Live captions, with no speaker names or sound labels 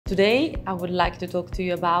Today, I would like to talk to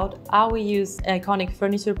you about how we use iconic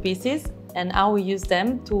furniture pieces and how we use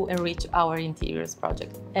them to enrich our interiors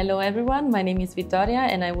project. Hello everyone, my name is Vittoria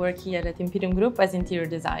and I work here at IMPERIUM Group as interior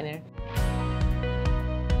designer.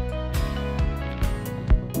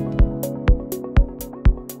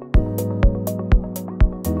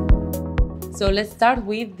 So let's start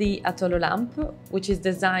with the Atolo lamp, which is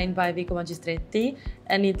designed by 𝗂𝗂𝗯𝗶,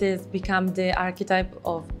 and it has become the archetype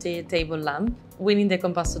of the table lamp, winning the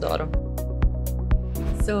Compasso d'Oro.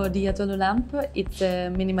 So the Atolo lamp, it's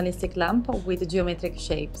a minimalistic lamp with geometric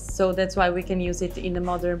shapes. So that's why we can use it in a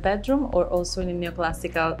modern bedroom or also in a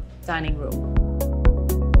neoclassical dining room.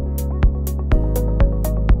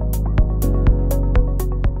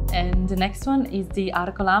 And the next one is the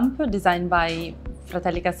Arco lamp, designed by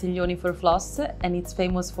𝗓𝗏𝗘𝗥𝗡𝗨𝗠 for floss, and it's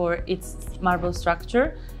famous for its marble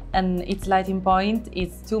structure, and its lighting point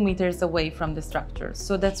is 2 meters away from the structure.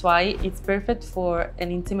 So that's why it's perfect for an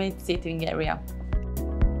intimate sitting area.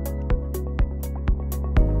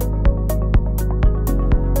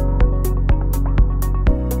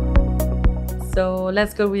 So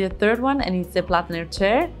let's go with the third one, and it's the Plattner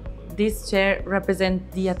chair. This chair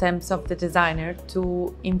represents the attempts of the designer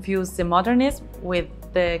to infuse the modernism with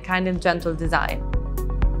the kind and gentle design.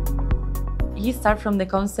 He starts from the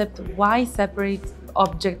concept, why separate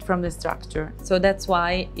object from the structure? So that's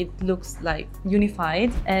why it looks like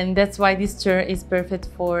unified, and that's why this chair is perfect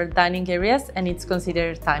for dining areas and it's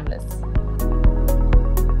considered timeless.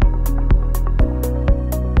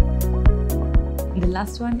 The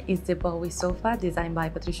last one is the Bowie sofa, designed by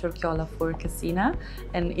𝗂𝗂𝗓𝗏𝗄𝗏 for Cassina,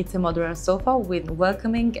 and it's a modular sofa with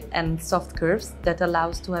welcoming and soft curves that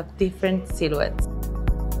allows to have different silhouettes.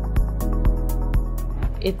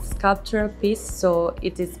 It's a sculptural piece, so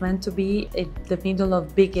it is meant to be in the middle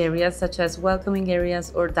of big areas such as welcoming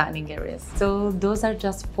areas or dining areas. So those are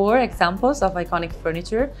just 4 examples of iconic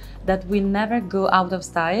furniture that will never go out of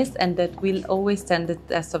style and that will always stand the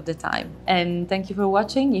test of the time. And thank you for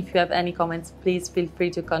watching. If you have any comments, please feel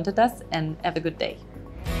free to contact us, and have a good day.